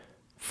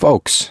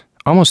Folks,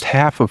 almost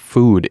half of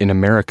food in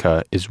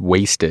America is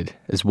wasted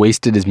as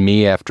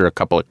me after a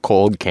couple of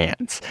cold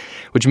cans,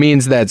 which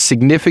means that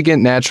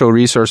significant natural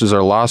resources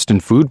are lost in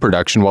food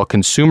production while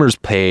consumers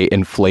pay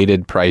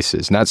inflated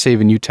prices, not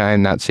saving you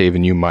time, not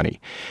saving you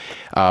money.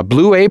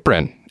 Blue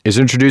Apron is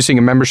introducing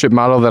a membership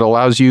model that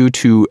allows you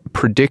to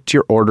predict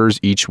your orders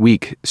each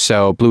week.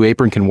 So Blue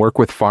Apron can work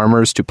with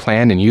farmers to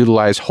plan and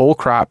utilize whole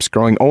crops,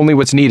 growing only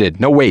what's needed.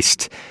 No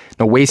waste.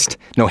 No waste,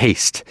 no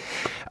haste.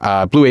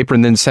 Blue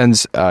Apron then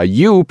sends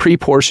you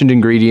pre-portioned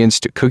ingredients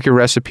to cook your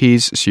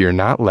recipes so you're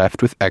not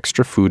left with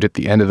extra food at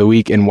the end of the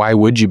week. And why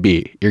would you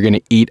be? You're going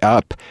to eat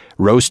up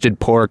roasted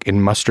pork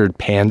and mustard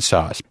pan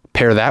sauce.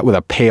 Pair that with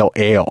a pale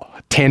ale,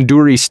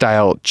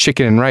 tandoori-style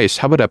chicken and rice.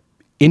 How about a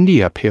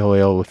India pale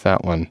ale with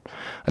that one?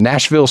 A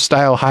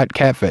Nashville-style hot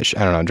catfish.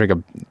 I don't know, drink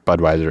a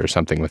Budweiser or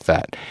something with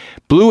that.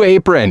 Blue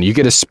Apron, you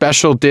get a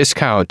special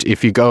discount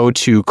if you go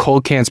to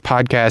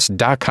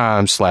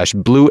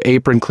coldcanspodcast.com/Blue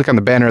Apron. Click on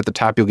the banner at the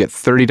top. You'll get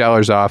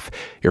 $30 off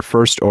your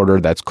first order.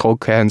 That's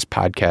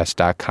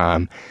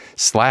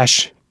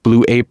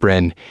coldcanspodcast.com/Blue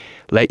Apron.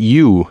 Let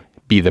you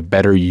be the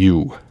better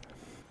you.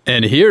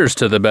 And here's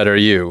to the better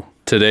you.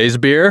 Today's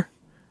beer?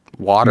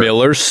 Water.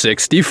 Miller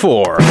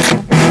 64.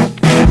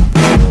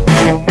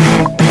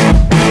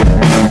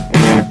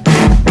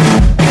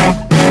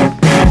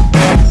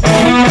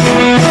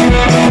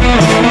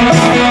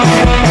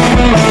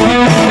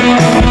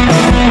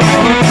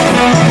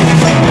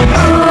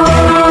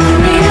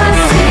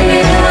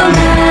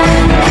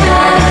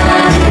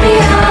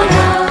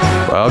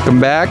 Welcome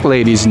back,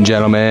 ladies and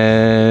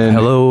gentlemen.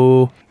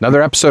 Hello.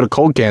 Another episode of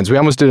Cold Cans. We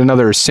almost did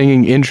another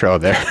singing intro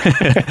there.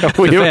 The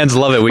fans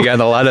love it. We got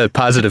a lot of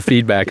positive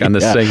feedback on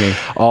the singing.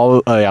 A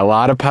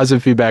lot of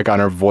positive feedback on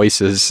our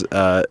voices.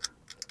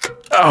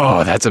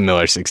 That's a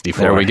Miller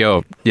 64. There we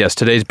go. Yes,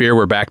 today's beer,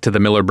 we're back to the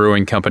Miller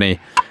Brewing Company.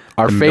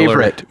 Our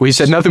favorite. Miller. We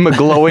said nothing but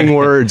glowing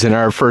words in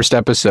our first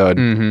episode.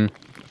 Mm-hmm.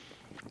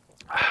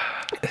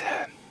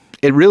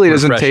 It really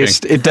doesn't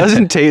taste. It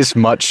doesn't taste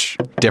much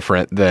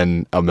different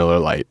than a Miller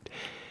Lite,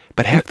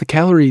 but half the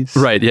calories.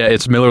 Right? Yeah,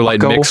 it's Miller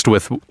Lite mixed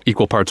with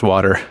equal parts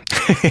water.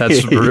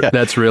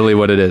 That's really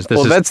what it is.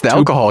 That's the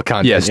alcohol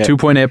content. Yes,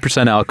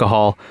 2.8%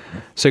 alcohol,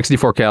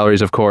 64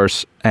 calories, of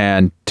course,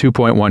 and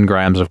 2.1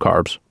 grams of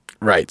carbs.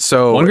 Right.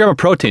 So 1 gram of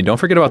protein. Don't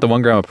forget about the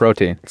 1 gram of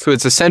protein. So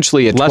it's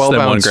essentially a 12 less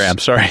than ounce, 1 gram.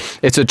 Sorry,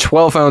 it's a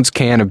 12-ounce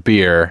can of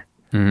beer.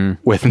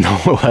 Mm-hmm. With no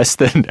less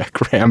than a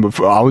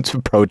ounce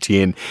of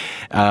protein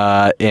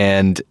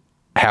and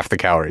half the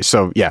calories.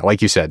 So, yeah,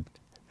 like you said,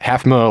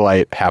 half Miller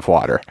Lite, half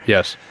water.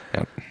 Yes.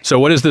 Yep. So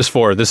what is this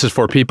for? This is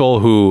for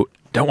people who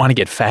don't want to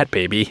get fat,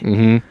 baby.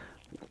 Mm-hmm.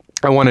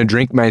 I want to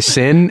drink my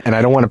sin, and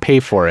I don't want to pay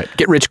for it.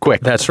 Get rich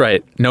quick. That's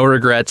right. No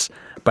regrets,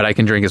 but I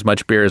can drink as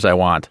much beer as I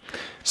want.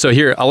 So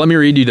here, let me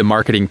read you the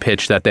marketing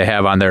pitch that they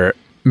have on their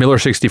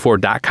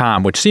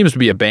Miller64.com, which seems to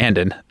be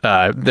abandoned.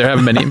 There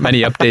haven't been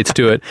many updates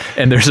to it,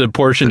 and there's a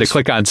portion to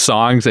click on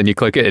songs, and you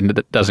click it, and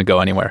it doesn't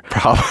go anywhere.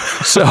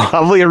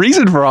 Probably a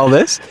reason for all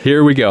this.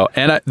 Here we go.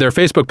 And their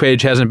Facebook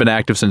page hasn't been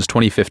active since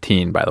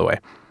 2015, by the way,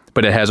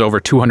 but it has over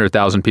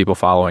 200,000 people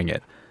following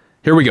it.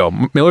 Here we go.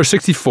 Miller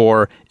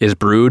 64 is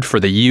brewed for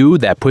the you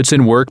that puts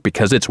in work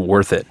because it's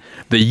worth it.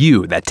 The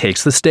you that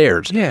takes the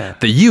stairs. Yeah.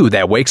 The you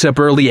that wakes up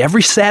early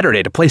every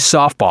Saturday to play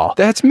softball.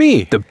 That's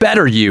me. The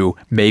better you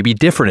may be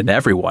different in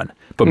everyone,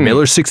 but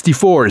Miller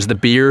 64 is the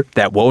beer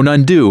that won't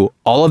undo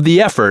all of the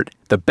effort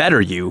the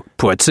better you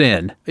puts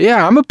in.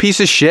 Yeah, I'm a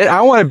piece of shit.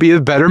 I want to be the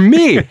better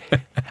me.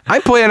 I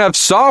play enough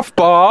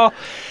softball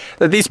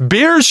that these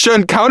beers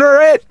shouldn't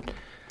counter it.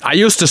 I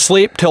used to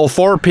sleep till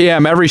 4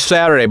 p.m. every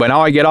Saturday, but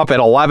now I get up at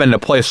 11 to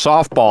play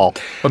softball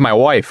with my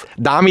wife.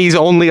 Dommy's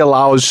only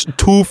allows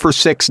 2 for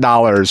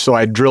 $6, so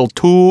I drill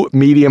 2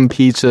 medium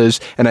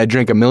pizzas, and I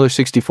drink a Miller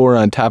 64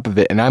 on top of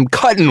it, and I'm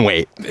cutting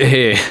weight.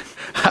 Hey,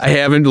 I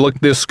haven't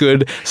looked this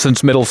good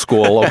since middle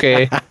school,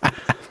 okay?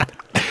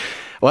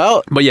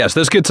 Well, but yes,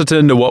 this gets us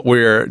into what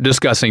we're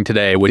discussing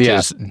today, which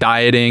is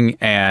dieting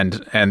and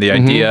the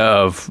idea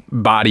of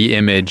body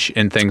image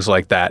and things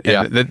like that.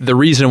 Yeah. And the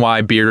reason why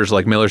beers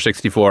like Miller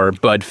 64,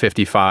 Bud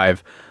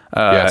 55,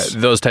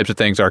 those types of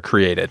things are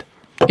created.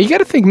 You got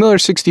to think Miller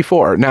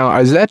 64. Now,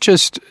 is that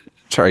just...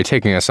 Sorry,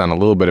 taking us on a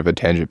little bit of a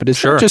tangent, but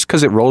is that just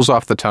because it rolls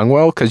off the tongue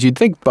well? Because you'd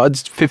think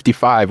Bud's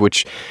 55,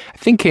 which I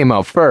think came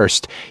out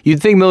first, you'd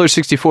think Miller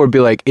 64 would be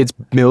like, it's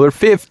Miller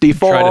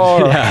 54.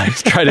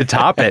 Try to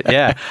top it,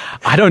 yeah.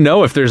 I don't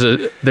know if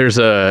there's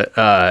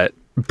a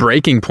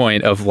breaking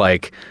point of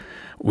like,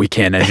 we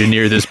can't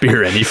engineer this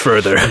beer any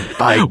further.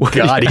 By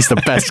God, he's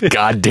the best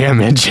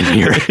goddamn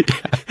engineer.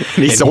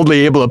 He's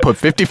only able to put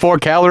 54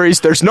 calories.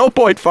 There's no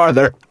point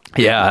farther.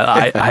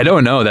 Yeah, I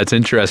don't know. That's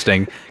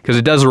interesting because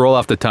it does roll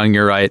off the tongue.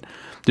 You're right.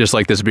 Just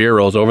like this beer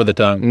rolls over the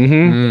tongue.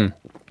 Mm-hmm.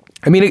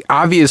 I mean, it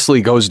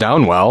obviously goes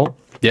down well.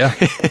 Yeah.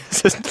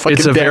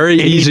 It's a very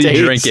easy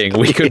drinking.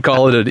 We could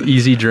call it an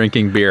easy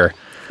drinking beer.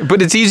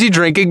 But it's easy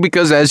drinking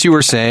because, as you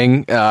were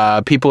saying,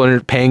 people are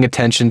paying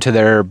attention to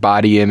their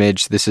body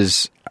image. This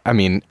is I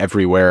mean,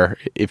 everywhere.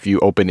 If you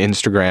open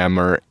Instagram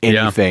or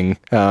anything,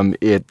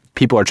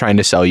 people are trying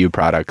to sell you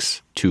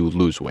products to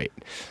lose weight.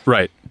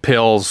 Right.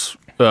 Pills,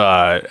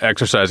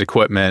 exercise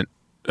equipment,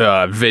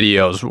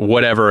 videos,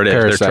 whatever it is.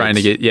 Parasites. They're trying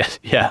to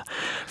get,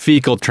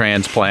 fecal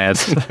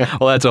transplants.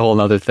 Well, that's a whole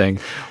other thing.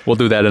 We'll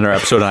do that in our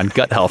episode on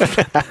gut health.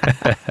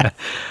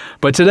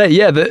 But today,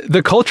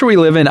 the culture we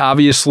live in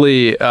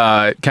obviously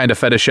kind of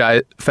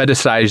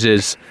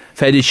fetishizes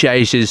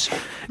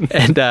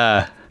and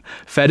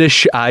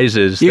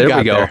fetishizes. You there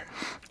we go.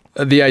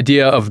 there. The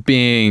idea of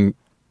being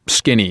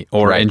skinny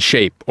or in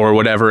shape or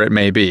whatever it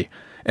may be.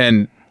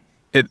 And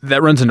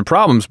that runs into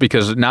problems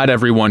because not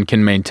everyone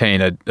can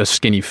maintain a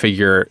skinny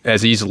figure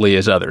as easily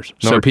as others.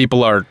 So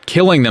people are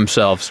killing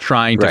themselves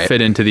trying to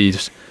fit into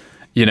these,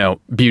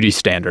 beauty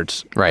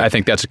standards. Right. I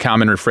think that's a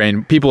common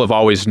refrain. People have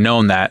always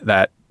known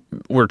that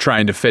we're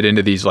trying to fit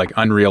into these like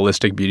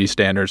unrealistic beauty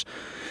standards,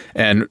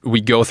 and we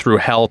go through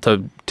hell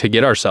to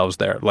get ourselves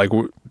there. Like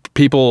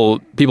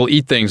people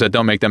eat things that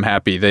don't make them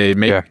happy. They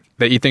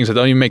eat things that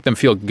don't even make them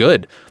feel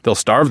good. They'll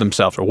starve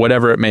themselves or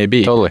whatever it may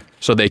be. Totally.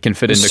 So they can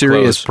fit into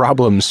serious clothes.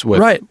 Problems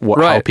with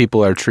how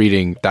people are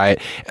treating diet.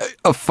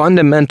 A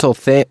fundamental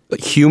thing,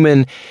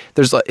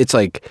 it's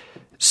like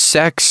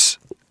sex,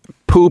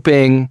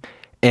 pooping,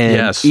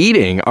 and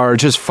eating are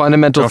just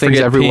fundamental things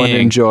everyone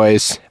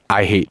enjoys.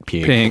 I hate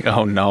peeing.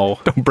 Oh, no.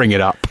 Don't bring it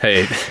up.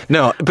 Hey.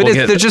 No, but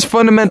they're just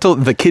fundamental.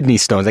 The kidney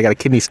stones. I got a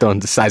kidney stone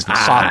the size of a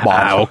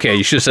softball. Okay.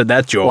 You should have said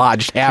that, Joe.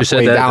 Lodged halfway you said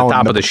that down. at the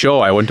top of the show.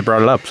 I wouldn't have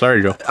brought it up.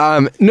 Sorry, Joe.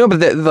 No, but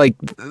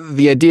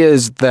the idea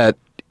is that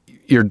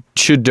you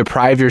should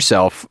deprive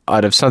yourself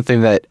out of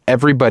something that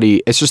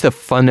it's just a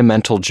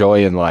fundamental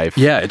joy in life.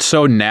 Yeah, it's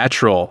so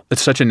natural.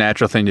 It's such a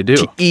natural thing to do.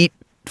 To eat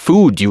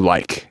food you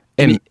like.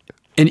 And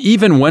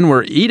even when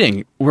we're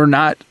eating, we're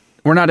not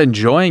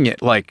enjoying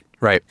it like...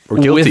 Right. We're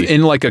guilty.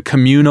 In like a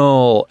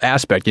communal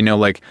aspect,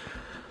 like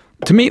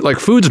to me, like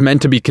food's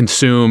meant to be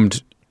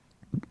consumed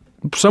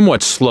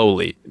somewhat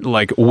slowly,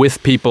 like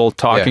with people,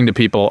 talking to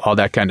people, all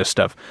that kind of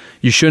stuff.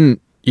 You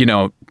shouldn't,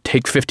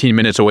 take 15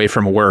 minutes away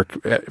from work,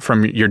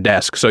 from your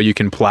desk so you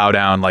can plow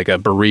down like a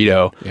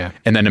burrito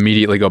and then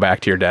immediately go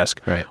back to your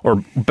desk. Right. Or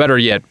better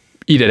yet,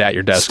 eat it at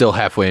your desk. Still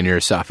halfway in your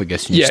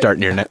esophagus and you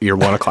start in your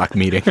 1 o'clock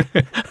meeting.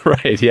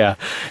 Right, yeah.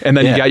 And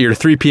then you got your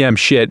 3 p.m.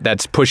 shit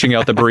that's pushing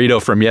out the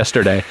burrito from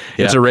yesterday.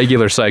 Yeah. It's a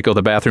regular cycle.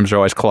 The bathrooms are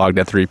always clogged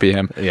at 3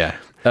 p.m. Yeah.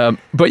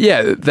 But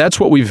that's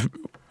what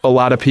a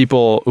lot of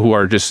people who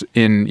are just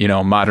in,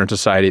 modern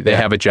society, they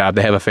have a job,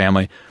 they have a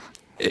family.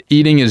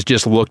 Eating is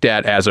just looked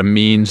at as a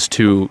means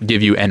to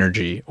give you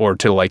energy or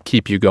to like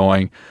keep you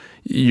going.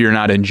 You're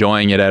not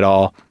enjoying it at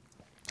all.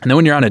 And then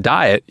when you're on a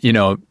diet,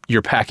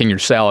 you're packing your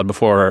salad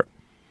before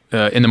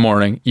in the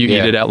morning. You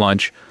eat it at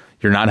lunch.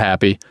 You're not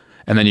happy.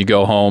 And then you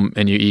go home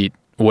and you eat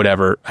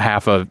whatever,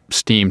 half a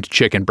steamed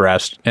chicken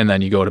breast, and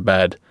then you go to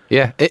bed.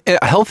 Yeah.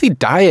 A healthy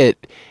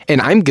diet, and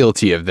I'm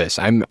guilty of this.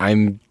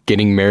 I'm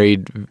getting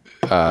married,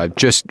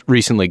 just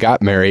recently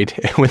got married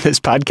when this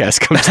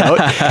podcast comes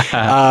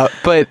out.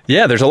 But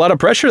yeah, there's a lot of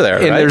pressure there.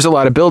 And there's a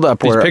lot of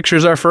buildup. These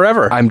pictures are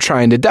forever. I'm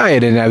trying to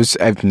diet, and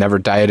I've never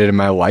dieted in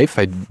my life.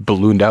 I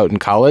ballooned out in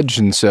college,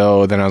 and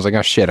so then I was like,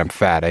 oh shit, I'm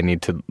fat. I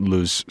need to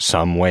lose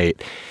some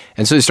weight.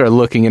 And so you start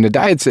looking into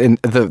diets, and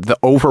the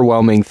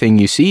overwhelming thing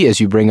you see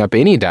as you bring up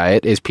any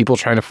diet is people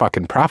trying to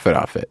fucking profit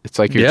off it. It's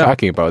like you're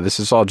talking about. This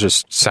is all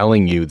just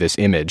selling you this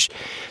image.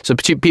 So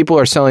people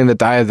are selling the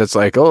diet that's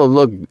like, oh,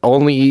 look,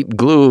 only eat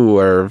glue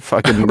or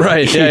fucking...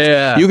 Right,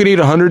 yeah. You can eat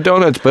 100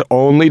 donuts, but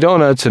only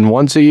donuts and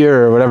once a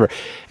year or whatever.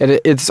 And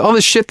it's all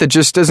this shit that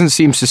just doesn't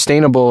seem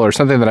sustainable or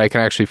something that I can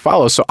actually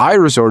follow. So I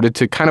resorted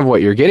to kind of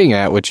what you're getting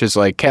at, which is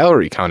like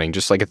calorie counting.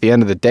 Just like at the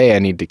end of the day, I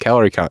need to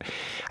calorie count.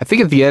 I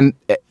think at the end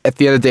of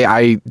the day,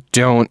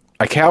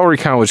 a calorie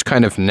count, which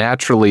kind of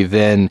naturally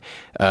then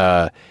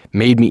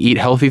made me eat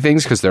healthy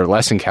things because they're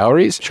less in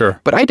calories.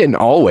 Sure. But I didn't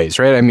always,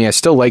 right? I mean, I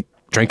still like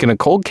drinking a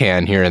cold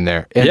can here and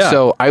there. And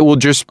so I will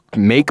just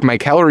make my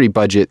calorie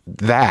budget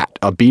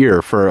a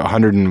beer for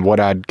 100 and what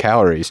odd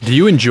calories. Do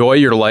you enjoy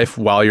your life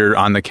while you're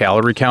on the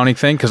calorie counting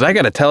thing? Because I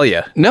got to tell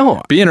you,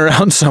 no, being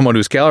around someone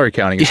who's calorie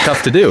counting is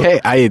tough to do.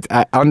 Hey,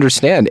 I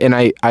understand. And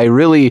I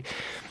really...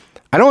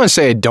 I don't want to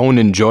say I don't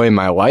enjoy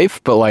my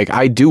life, but like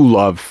I do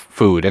love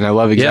food, and I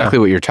love exactly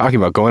what you're talking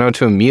about. Going out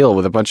to a meal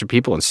with a bunch of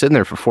people and sitting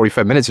there for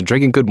 45 minutes and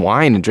drinking good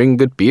wine and drinking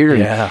good beer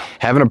and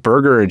having a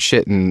burger and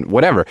shit and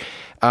whatever.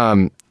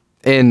 And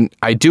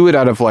I do it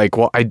out of like,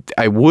 well, I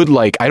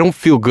don't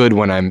feel good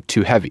when I'm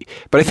too heavy.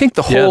 But I think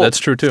that's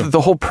true too. The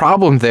whole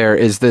problem there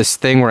is this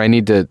thing where I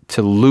need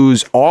to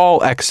lose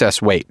all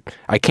excess weight.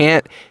 I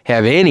can't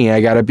have any. I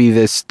got to be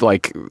this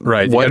like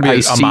what I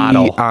see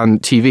model on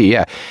TV.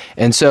 Yeah.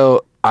 And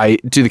so I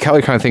do the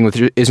calorie count thing,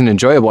 which isn't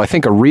enjoyable. I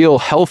think a real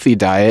healthy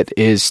diet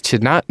is to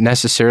not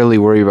necessarily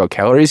worry about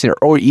calories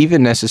or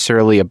even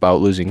necessarily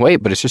about losing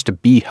weight, but it's just to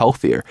be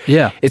healthier.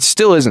 Yeah. It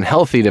still isn't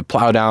healthy to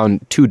plow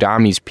down 2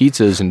 Dommy's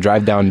pizzas and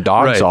drive down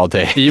dogs all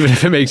day. Even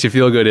if it makes you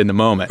feel good in the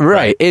moment.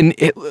 Right. And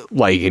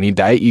like any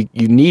diet, you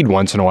need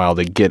once in a while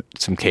to get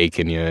some cake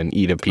in you and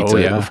eat a pizza. Oh,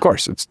 yeah. Of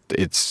course,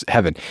 it's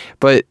heaven.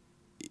 But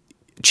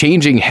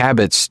changing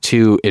habits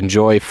to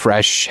enjoy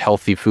fresh,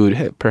 healthy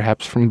food,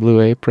 perhaps from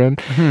Blue Apron.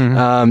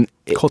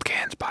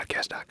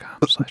 Coldcanspodcast.com/.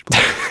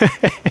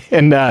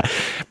 And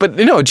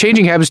but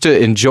changing habits to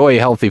enjoy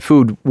healthy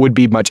food would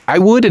be much. I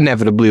would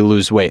inevitably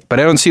lose weight, but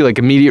I don't see like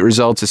immediate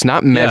results. It's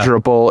not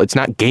measurable. It's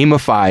not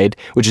gamified,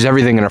 which is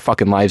everything in our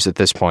fucking lives at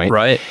this point.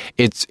 Right.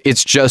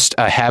 It's just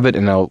a habit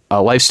and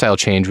a lifestyle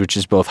change, which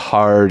is both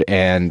hard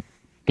and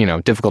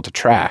difficult to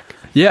track.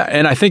 Yeah,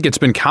 and I think it's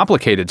been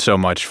complicated so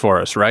much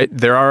for us, right?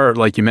 There are,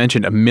 like you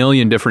mentioned, a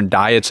million different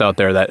diets out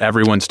there that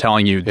everyone's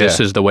telling you this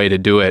is the way to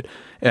do it,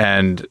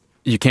 and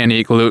you can't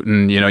eat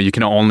gluten, you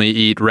can only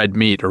eat red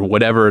meat or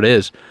whatever it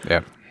is.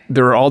 Yeah.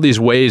 There are all these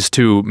ways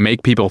to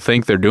make people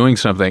think they're doing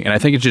something, and I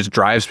think it just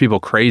drives people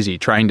crazy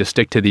trying to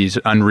stick to these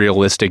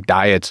unrealistic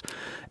diets.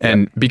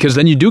 And because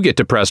then you do get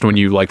depressed when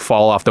you like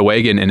fall off the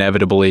wagon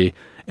inevitably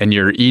and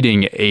you're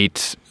eating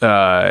eight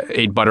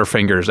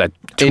Butterfingers at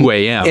 2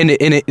 a.m. And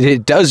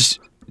it does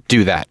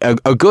do that.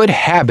 A good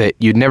habit,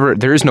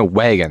 there is no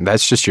wagon.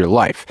 That's just your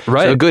life.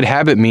 Right. So a good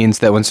habit means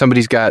that when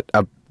somebody's got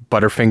a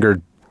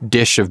Butterfinger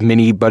dish of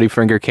mini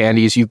Butterfinger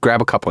candies, you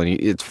grab a couple and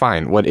it's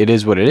fine. What it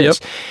is.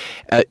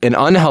 An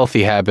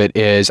unhealthy habit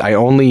is I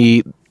only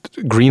eat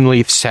green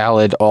leaf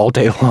salad all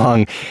day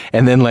long,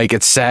 and then like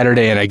it's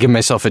Saturday and I give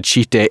myself a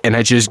cheat day and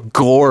I just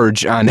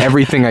gorge on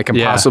everything I can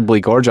possibly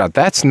gorge on.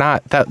 That's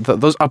not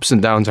those ups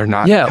and downs are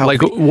not healthy.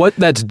 Like what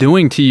that's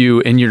doing to you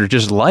in your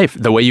just life,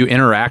 the way you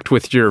interact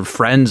with your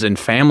friends and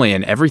family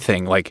and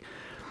everything. Like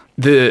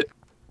the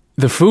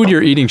food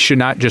you're eating should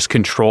not just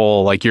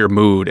control like your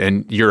mood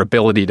and your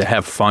ability to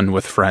have fun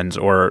with friends,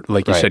 or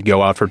like you said,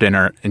 go out for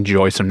dinner,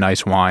 enjoy some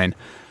nice wine,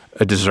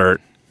 a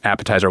dessert,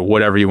 appetizer,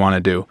 whatever you want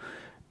to do.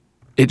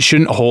 It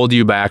shouldn't hold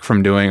you back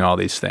from doing all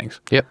these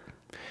things. Yep.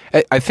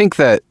 I think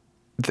that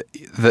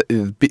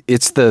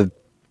it's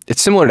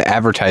similar to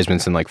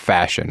advertisements in like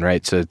fashion,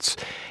 right? So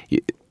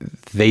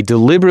they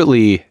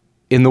deliberately,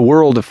 in the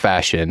world of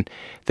fashion,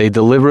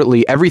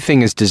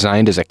 everything is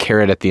designed as a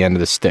carrot at the end of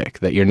the stick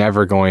that you're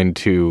never going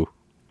to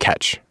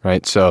catch,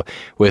 right? So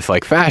with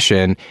like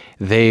fashion,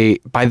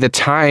 by the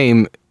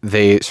time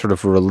they sort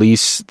of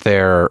release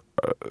their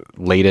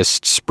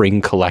latest spring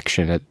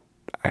collection at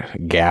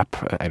Gap,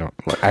 I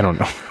don't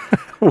know.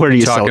 Where do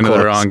you talking sell to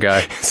the wrong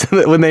guy? So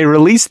that when they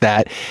release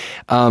that,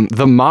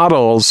 the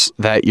models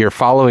that you're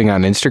following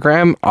on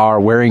Instagram are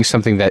wearing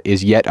something that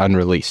is yet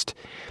unreleased.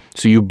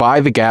 So you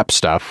buy the Gap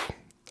stuff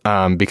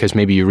because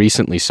maybe you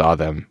recently saw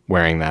them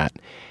wearing that,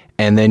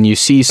 and then you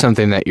see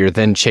something that you're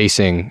then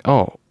chasing.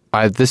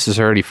 This is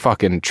already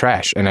fucking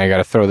trash, and I got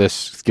to throw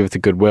this, give it to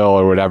Goodwill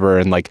or whatever,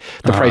 and like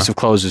the price of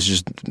clothes is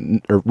just,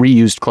 or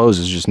reused clothes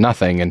is just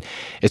nothing, and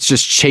it's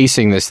just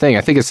chasing this thing.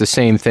 I think it's the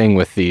same thing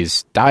with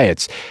these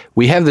diets.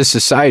 We have this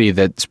society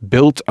that's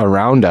built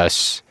around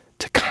us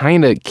to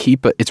kind of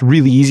it's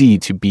really easy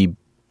to be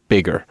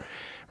bigger,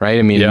 right?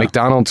 I mean,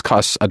 McDonald's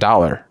costs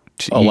 $1.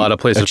 A lot of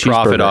places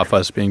profit off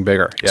us being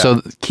bigger. Yeah.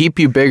 So keep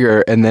you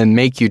bigger and then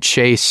make you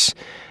chase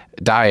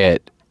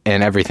diet.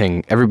 And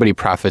everybody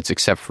profits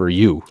except for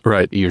you.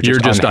 Right. You're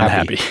just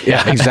unhappy.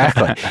 Yeah,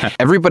 exactly.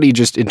 Everybody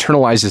just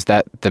internalizes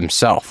that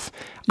themselves.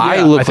 Yeah,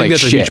 I look like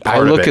shit. I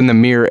look in the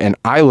mirror and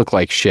I look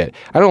like shit.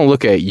 I don't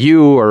look at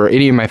you or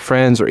any of my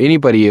friends or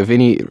anybody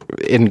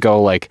and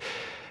go like,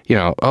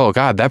 oh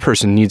God, that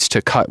person needs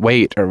to cut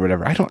weight or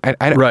whatever. I don't.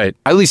 Right.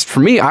 At least for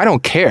me, I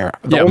don't care.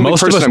 The only most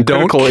person of us I'm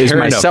don't critical care is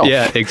myself.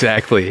 Enough. Yeah,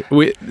 exactly.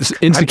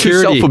 Insecurity. I'm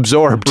too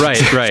self-absorbed.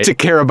 Right. to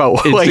care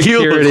about what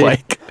you look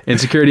like.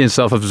 Insecurity and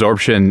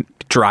self-absorption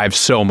drive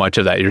so much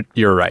of that.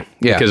 You're right.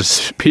 Yeah.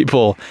 Because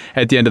people,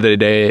 at the end of the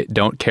day,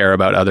 don't care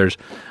about others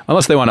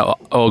unless they want to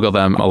ogle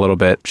them a little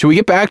bit. Should we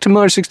get back to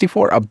Miller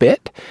 64 a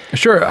bit?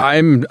 Sure.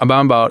 I'm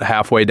about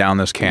halfway down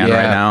this can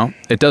right now.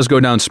 It does go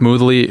down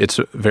smoothly. It's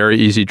very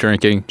easy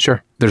drinking.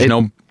 Sure.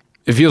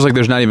 It feels like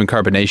there's not even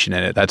carbonation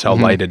in it. That's how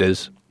light it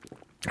is.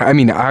 I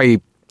mean,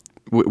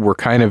 we're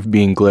kind of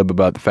being glib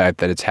about the fact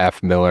that it's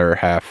half Miller,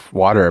 half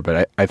water,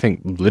 but I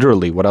think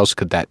literally, what else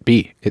could that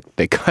be?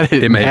 They cut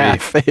it in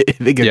half. I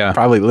think it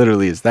probably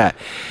literally is that.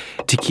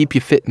 To keep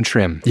you fit and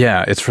trim.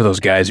 Yeah, it's for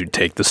those guys who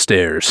take the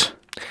stairs.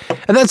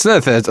 And that's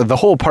another thing. The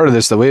whole part of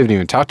this that we haven't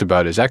even talked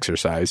about is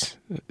exercise.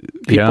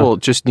 People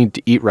just need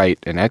to eat right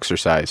and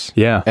exercise.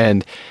 Yeah.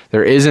 And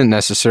there isn't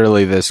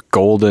necessarily this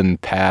golden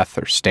path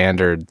or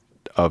standard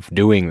of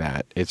doing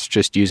that. It's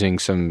just using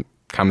some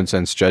common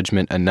sense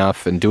judgment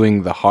enough and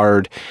doing the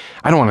hard.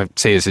 I don't want to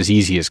say it's as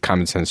easy as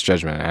common sense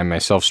judgment. I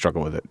myself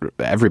struggle with it.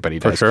 Everybody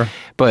does. For sure.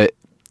 But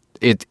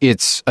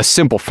it's a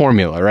simple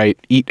formula, right?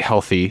 Eat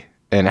healthy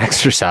and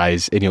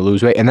exercise and you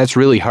lose weight. And that's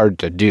really hard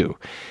to do.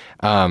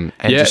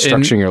 Just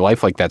structuring your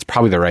life like that's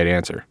probably the right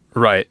answer.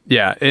 Right.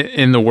 Yeah.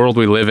 In the world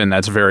we live in,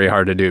 that's very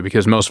hard to do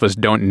because most of us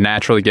don't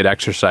naturally get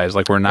exercise.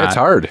 Like we're not. It's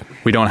hard.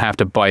 We don't have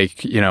to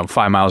bike,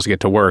 5 miles to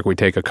get to work. We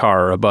take a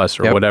car or a bus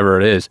or whatever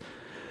it is.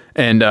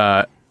 And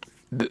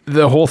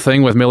the whole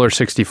thing with Miller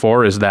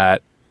 64 is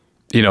that,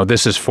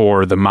 this is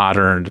for the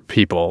modern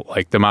people,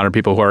 like the modern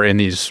people who are in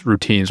these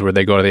routines where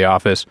they go to the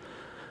office,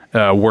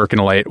 working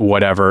late,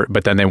 whatever,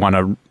 but then they want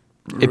to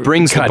It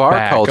brings the cut bar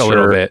back a little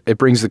culture. bit. It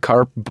brings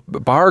the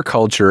bar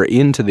culture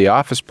into the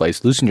office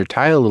place. Loosen your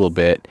tie a little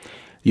bit.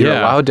 You're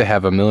Yeah. allowed to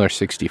have a Miller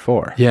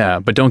 64. Yeah,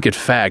 but don't get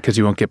fat because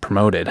you won't get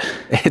promoted.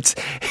 It's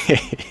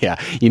yeah.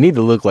 You need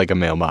to look like a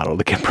male model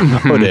to get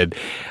promoted.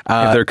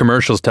 If their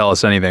commercials tell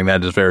us anything,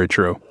 that is very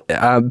true.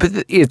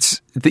 But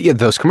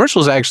those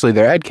commercials actually,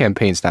 their ad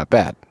campaign's not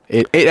bad.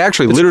 It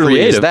actually literally is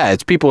creative. that.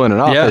 It's people in an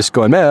office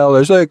going,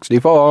 Miller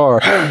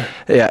 64.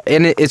 Yeah,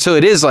 and so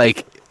it is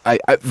like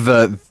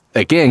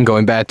again,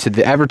 going back to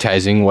the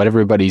advertising, what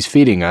everybody's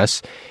feeding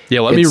us.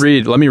 Yeah, let me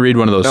read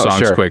one of those Oh, songs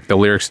sure. quick, the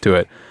lyrics to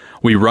it.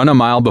 We run a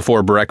mile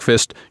before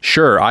breakfast.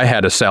 Sure, I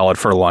had a salad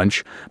for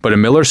lunch, but a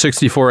Miller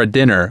 64 at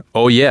dinner.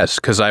 Oh yes,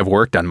 because I've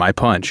worked on my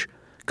punch.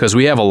 Because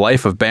we have a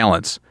life of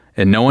balance,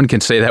 and no one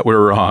can say that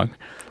we're wrong.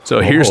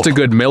 So here's to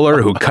good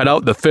Miller who cut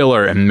out the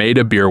filler and made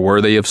a beer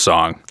worthy of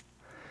song.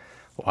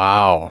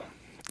 Wow.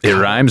 It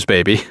rhymes,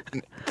 baby.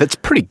 That's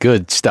pretty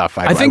good stuff.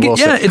 I think will it-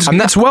 yeah, say. it's- I'm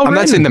not, it's well I'm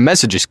not written. saying the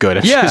message is good.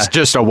 It's Yeah.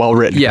 just a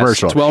well-written Yes,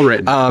 commercial. it's well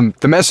written.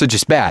 The message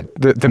is bad.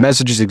 The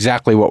message is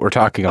exactly what we're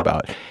talking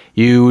about.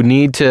 You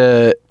need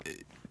to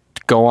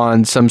go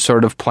on some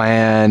sort of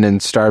plan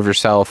and starve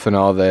yourself and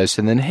all this,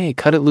 and then, hey,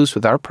 cut it loose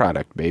with our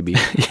product, baby.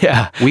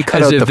 Yeah, We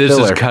cut as out if the this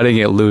filler. is cutting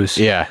it loose.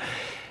 Yeah.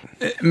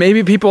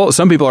 Maybe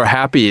some people are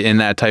happy in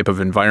that type of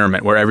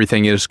environment where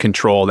everything is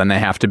controlled and they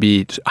have to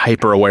be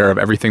hyper aware of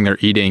everything they're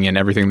eating and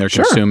everything they're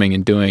consuming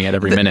and doing at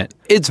every minute.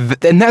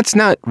 And that's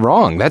not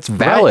wrong. That's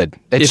valid.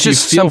 Right. It's If you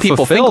just feel some people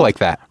think fulfilled. like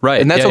that.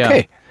 Right. And that's Yeah, yeah.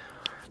 okay.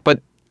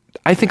 But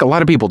I think a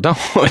lot of people don't.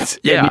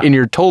 Yeah. And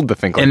you're told to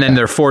think like And then that.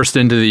 they're forced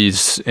into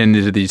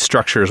these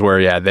structures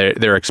where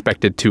they're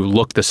expected to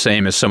look the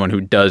same as someone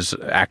who does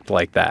act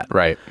like that.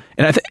 Right.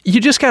 And I think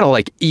you just gotta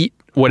like eat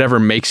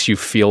whatever makes you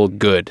feel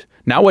good,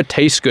 not what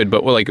tastes good,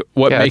 but what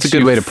Yeah, makes that's a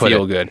good you way to put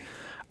feel it. good.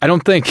 I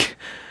don't think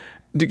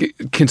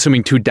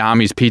consuming 2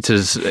 Dommies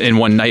pizzas in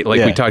one night, like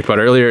we Yeah. talked about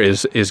earlier,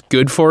 is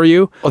good for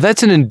you. Well,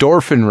 that's an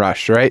endorphin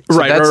rush, right? So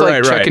Right, that's right, like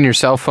right, checking right. your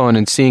cell phone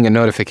and seeing a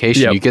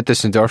notification. Yep. You get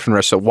this endorphin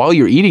rush. So while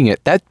you're eating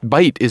it, that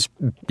bite is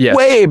Yes.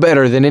 way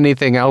better than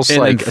anything else. And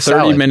like then a 30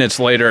 salad. minutes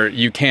later,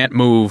 you can't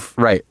move.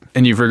 Right.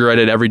 And you've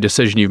regretted every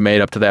decision you've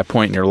made up to that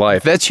point in your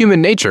life. That's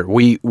human nature.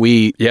 We're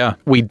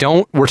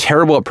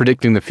terrible at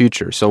predicting the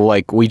future. So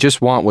like we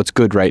just want what's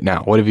good right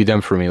now. What have you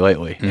done for me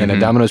lately? And Mm-hmm. a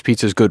Domino's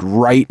pizza is good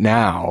right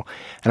now.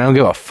 And I don't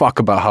give a fuck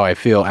about how I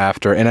feel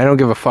after. And I don't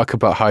give a fuck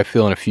about how I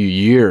feel in a few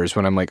years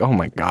when I'm like, oh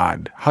my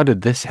God, how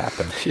did this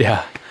happen?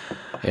 Yeah.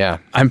 Yeah.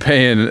 I'm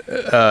paying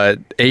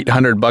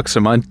 $800 a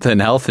month in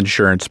health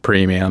insurance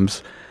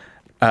premiums.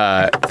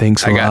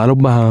 Thanks a lot,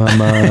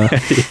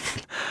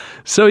 Obama.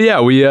 So yeah,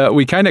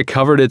 we kind of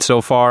covered it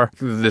so far.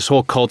 This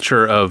whole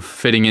culture of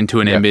fitting into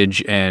an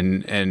image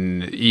and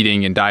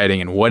eating and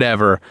dieting and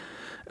whatever.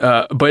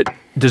 But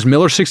does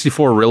Miller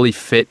 64 really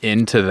fit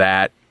into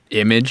that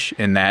image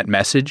and that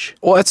message?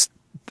 Well,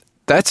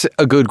 that's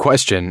a good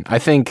question. I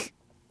think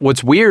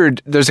what's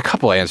weird, there's a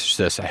couple answers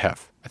to this I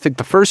have. I think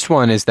the first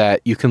one is that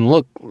you can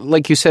look,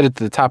 like you said at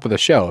the top of the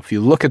show, if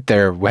you look at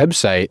their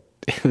website,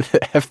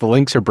 half the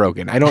links are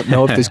broken. I don't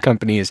know if this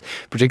company is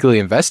particularly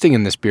investing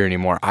in this beer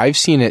anymore. I've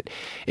seen it.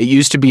 It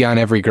used to be on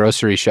every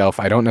grocery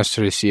shelf. I don't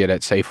necessarily see it at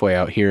Safeway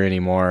out here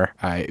anymore.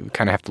 I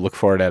kind of have to look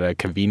for it at a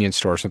convenience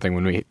store or something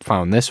when we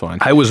found this one.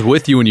 I was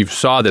with you when you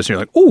saw this and you're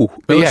like, ooh,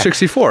 Miller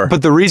 64.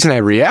 But the reason I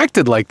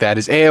reacted like that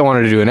is A, I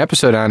wanted to do an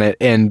episode on it,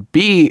 and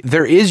B,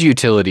 there is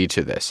utility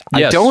to this.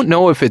 Yes. I don't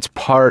know if it's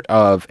part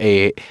of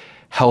a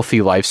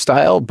healthy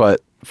lifestyle,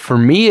 but for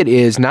me it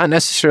is, not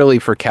necessarily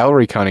for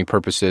calorie counting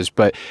purposes,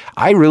 but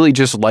I really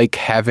just like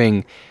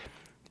having,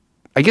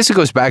 I guess it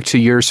goes back to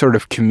your sort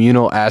of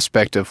communal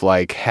aspect of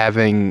like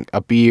having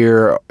a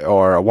beer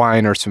or a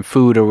wine or some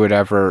food or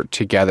whatever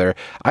together.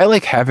 I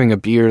like having a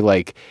beer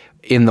like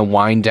in the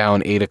wind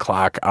down 8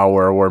 o'clock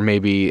hour where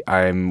maybe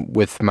I'm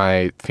with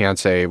my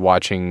fiance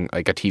watching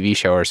like a TV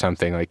show or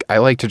something. Like I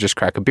like to just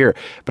crack a beer,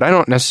 but I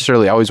don't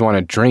necessarily always want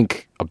to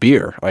drink a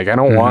beer. Like I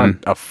don't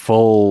want a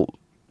full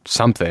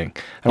something.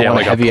 I don't want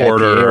like a a heavy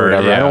porter IPA or or-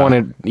 whatever. I don't yeah. want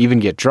to even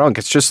get drunk.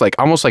 It's just like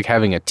almost like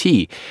having a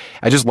tea.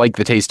 I just like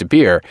the taste of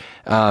beer.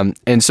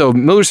 And so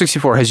Miller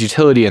 64 has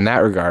utility in that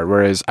regard,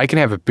 whereas I can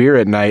have a beer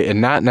at night and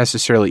not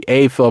necessarily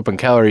A, fill up on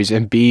calories,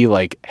 and B,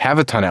 like have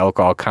a ton of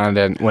alcohol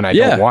content when I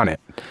don't want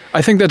it.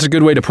 I think that's a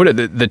good way to put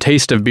it. The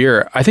taste of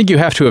beer. I think you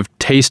have to have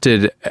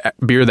tasted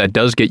beer that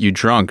does get you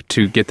drunk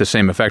to get the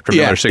same effect from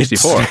Miller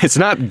 64. It's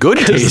not good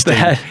tasting.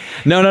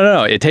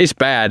 No. It tastes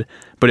bad.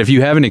 But if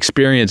you have an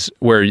experience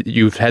where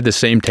you've had the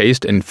same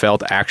taste and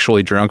felt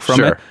actually drunk from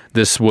Sure. it,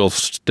 this will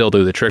still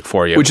do the trick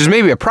for you. Which is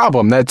maybe a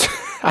problem. That's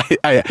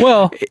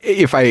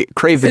if I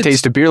crave the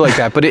taste of beer like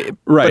that, but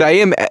I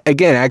am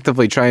again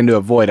actively trying to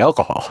avoid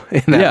alcohol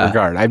in that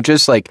regard. I'm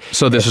just like,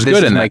 So this is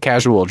good in my that.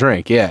 casual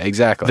drink. Yeah,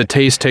 exactly. the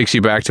taste takes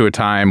you back to a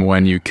time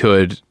when you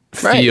could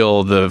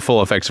feel the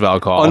full effects of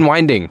alcohol.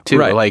 Unwinding, too.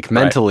 Right, Like,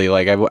 mentally,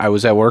 like, I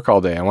was at work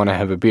all day. I want to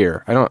have a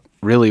beer. I don't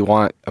really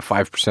want a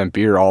 5%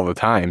 beer all the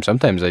time.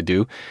 Sometimes I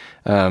do.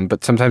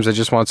 But sometimes I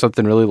just want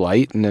something really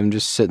light, and I'm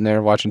just sitting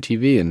there watching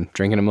TV and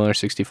drinking a Miller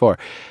 64.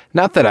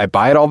 Not that I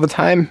buy it all the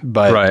time,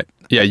 but... Right.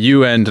 Yeah,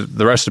 you and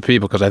the rest of the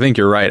people, because I think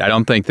you're right. I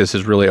don't think this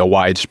is really a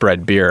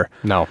widespread beer.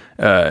 No.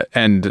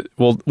 And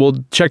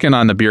we'll check in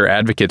on the Beer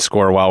Advocate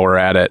score while we're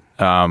at it.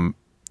 The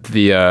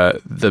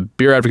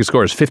Beer Advocate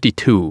score is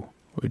 52,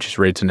 which is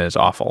rates it as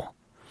awful.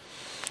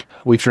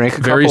 We've drank a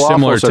couple very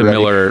similar to already.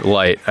 Miller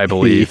Lite, I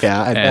believe.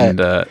 Yeah, I and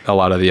bet. A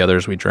lot of the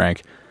others we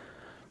drank.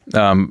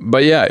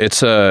 But yeah,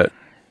 it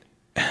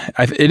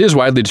is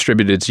widely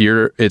distributed.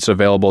 It's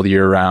available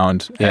year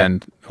round,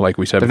 and like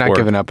we said They're before, not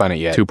giving up on it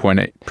yet.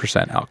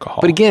 2.8% alcohol.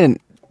 But again,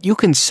 you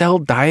can sell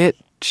diet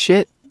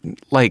shit.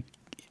 Like,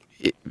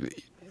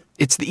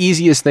 it's the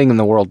easiest thing in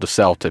the world to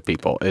sell to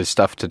people is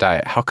stuff to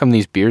diet. How come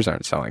these beers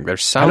aren't selling?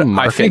 There's some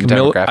market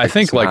demographic. I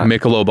think that's like not.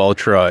 Michelob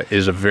Ultra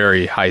is a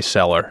very high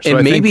seller. So And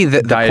I maybe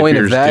think the diet point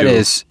of beers that do.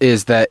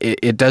 is that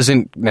it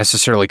doesn't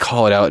necessarily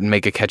call it out and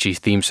make a catchy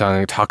theme song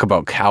and talk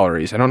about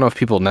calories. I don't know if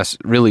people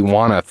really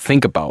want to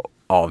think about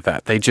all of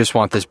that. They just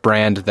want this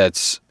brand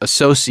that's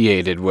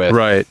associated with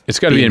Right. It's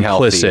got to be being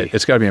implicit. healthy.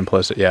 It's got to be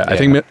implicit. Yeah. I Yeah.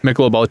 think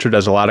Michelob Ultra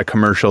does a lot of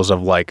commercials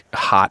of like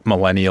hot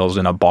millennials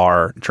in a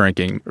bar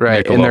drinking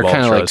Right, Michelob and they're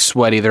kind of like Ultras.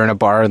 sweaty. They're in a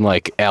bar in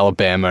like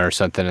Alabama or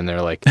something, and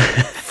they're like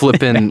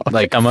flipping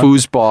like Alabama?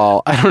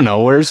 foosball. I don't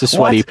know. Where's the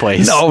sweaty What?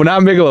 place? No,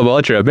 not Michelob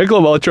Ultra.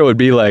 Michelob Ultra would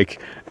be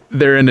like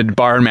they're in a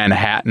bar in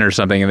Manhattan or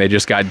something, and they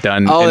just got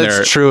done. Oh, in that's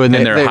their, true. And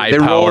in they're their high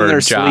rolling powered their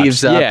jobs.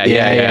 sleeves up.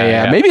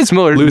 Yeah. Maybe it's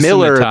Miller Loosen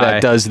the tie.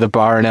 that does the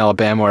bar in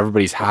Alabama where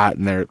everybody's hot,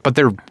 and they're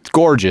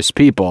gorgeous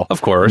people.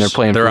 Of course. And they're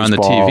playing. They're on the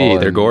foosball, TV.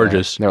 They're and,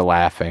 gorgeous. they're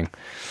laughing.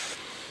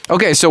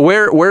 Okay, so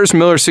where's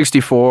Miller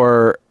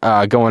 64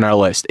 go on our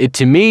list?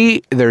 To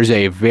me, there's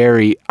a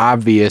very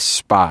obvious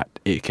spot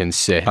it can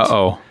sit.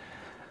 Uh-oh.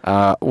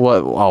 Do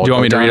you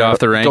want me to read off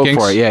the rankings? Go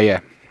for it. Yeah.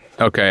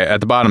 Okay, at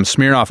the bottom,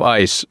 Smirnoff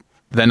Ice,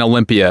 then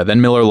Olympia, then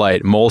Miller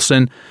Lite,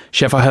 Molson,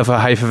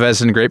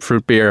 Hefeweizen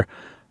Grapefruit Beer,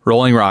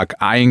 Rolling Rock,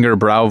 Eyinger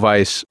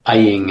Brauweiss,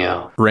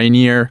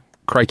 Rainier,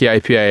 Crikey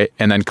IPA,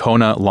 and then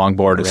Kona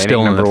Longboard is Reigning still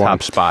in the number top one.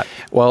 spot.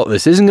 Well,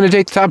 this isn't going to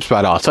take the top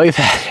spot, I'll tell you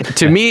that.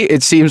 To me,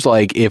 it seems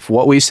like if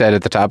what we said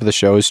at the top of the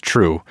show is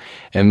true,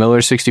 and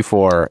Miller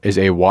 64 is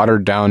a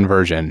watered-down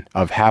version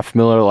of half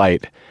Miller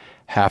Lite,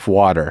 half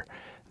water,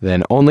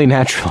 then only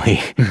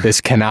naturally this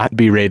cannot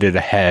be rated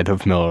ahead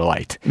of Miller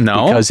Lite.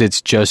 No? Because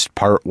it's just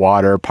part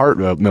water, part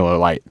Miller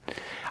Lite.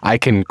 I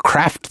can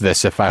craft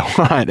this if I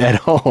want at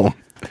home.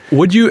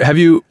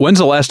 When's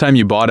the last time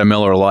you bought a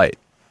Miller Lite?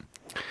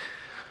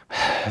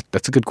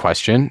 That's a good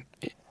question.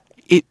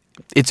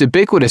 It's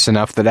ubiquitous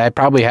enough that I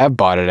probably have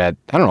bought it at,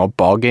 I don't know, a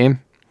ball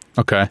game.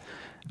 Okay.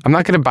 I'm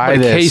not going to buy A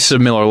this. case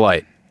of Miller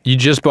Lite. You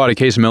just bought a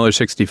case of Miller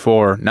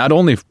 64, not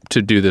only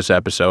to do this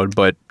episode,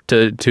 but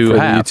to for the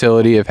have.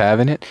 utility of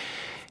having it.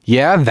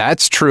 Yeah,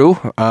 that's true.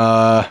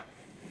 I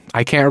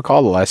can't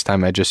recall the last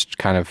time I just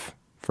kind of,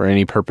 for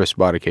any purpose,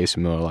 bought a case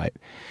of Miller Lite.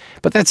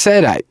 But that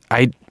said,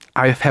 I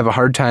have a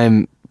hard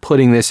time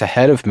putting this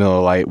ahead of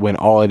Miller Lite when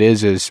all it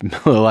is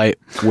Miller Lite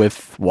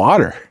with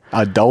water,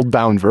 a dulled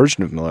down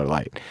version of Miller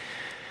Lite.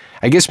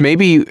 I guess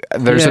maybe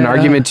there's an Yeah.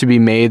 argument to be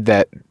made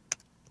that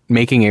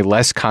making a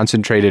less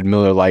concentrated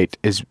Miller Lite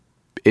is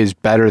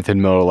better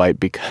than Miller Lite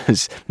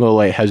because Miller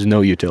Lite has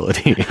no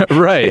utility.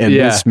 Right, And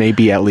yeah. this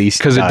maybe at least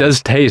Because it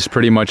does taste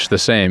pretty much the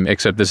same,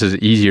 except this is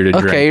easier to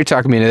drink. Okay, you're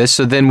talking me into this.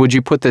 So then would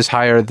you put this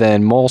higher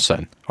than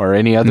Molson or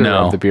any other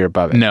No. of the beer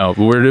above it? No,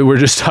 we're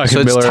just talking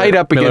So it's Miller, tight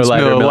up against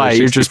Lite or Miller Lite.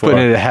 You're just 64.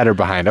 putting it ahead or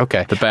behind.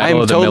 Okay. The battle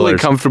I'm of the totally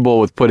Millers. comfortable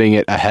with putting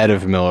it ahead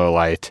of Miller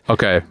Lite.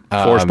 Okay,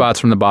 4 spots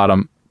from the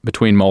bottom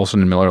between Molson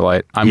and Miller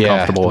Lite. I'm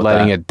comfortable with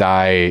letting that. it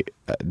die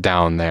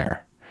down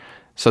there.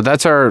 So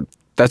that's our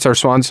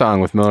swan song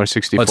with Miller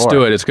 64. Let's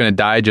do it. It's going to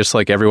die just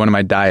like every one of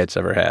my diets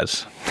ever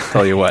has.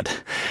 Tell you what.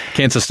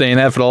 Can't sustain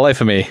that for the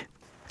life of me.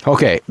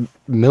 Okay,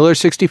 Miller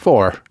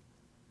 64,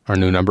 our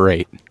new number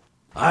 8.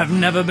 I've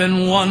never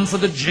been one for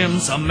the gym,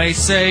 some may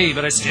say,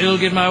 but I still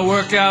get my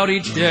workout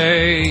each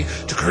day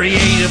to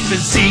create a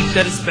physique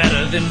that is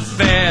better than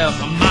fair.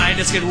 For my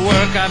desk at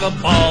work, I have a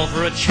ball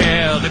for a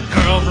chair. The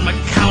girl from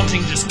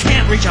accounting just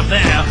can't reach up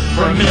there.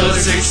 For a Miller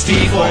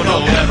 64,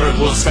 no effort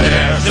will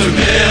spare. The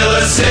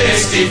Miller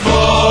 64,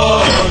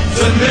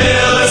 the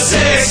Miller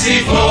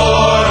 64.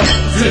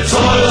 The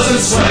toils and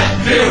sweat,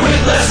 beer with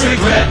less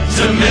regret.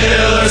 The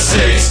Miller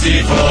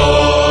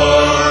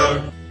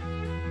 64.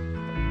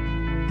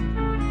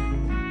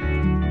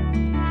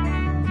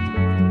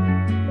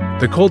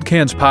 The Cold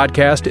Cans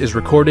podcast is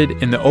recorded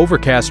in the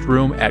Overcast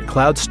Room at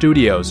Cloud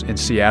Studios in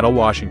Seattle,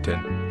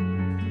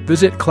 Washington.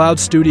 Visit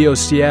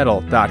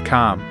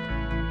cloudstudiosseattle.com